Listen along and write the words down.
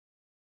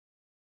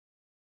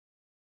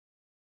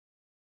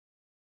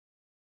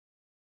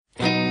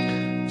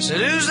Said,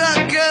 who's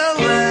that girl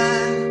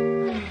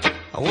there?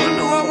 I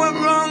wonder what went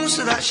wrong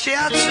so that she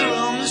had to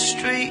roam the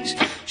streets.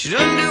 She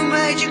doesn't do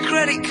major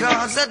credit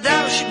cards, I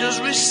doubt she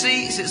does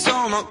receipts. It's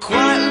all not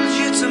quite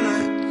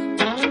legitimate.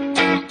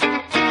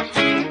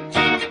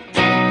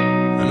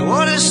 And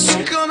what a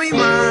scummy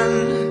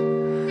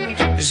man.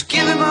 Just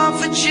give him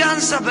half a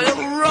chance, I bet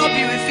he'll rob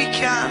you if he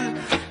can.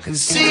 Can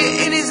see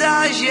it in his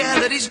eyes, yeah,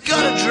 that he's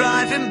got a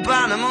driving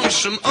ban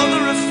amongst some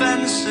other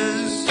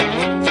offences.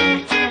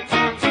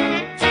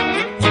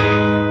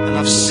 And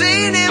I've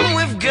seen him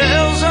with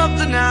girls of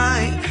the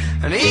night,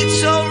 and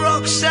he told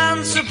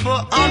Roxanne to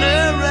put on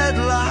her red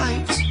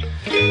light.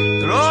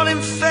 They're all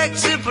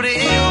infected, but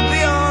he'll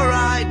be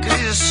alright, 'cause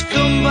he's a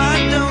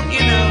scumbag, don't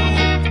you know?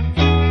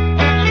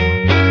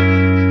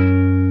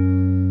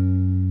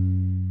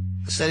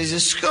 I said he's a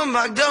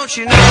scumbag, don't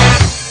you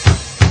know?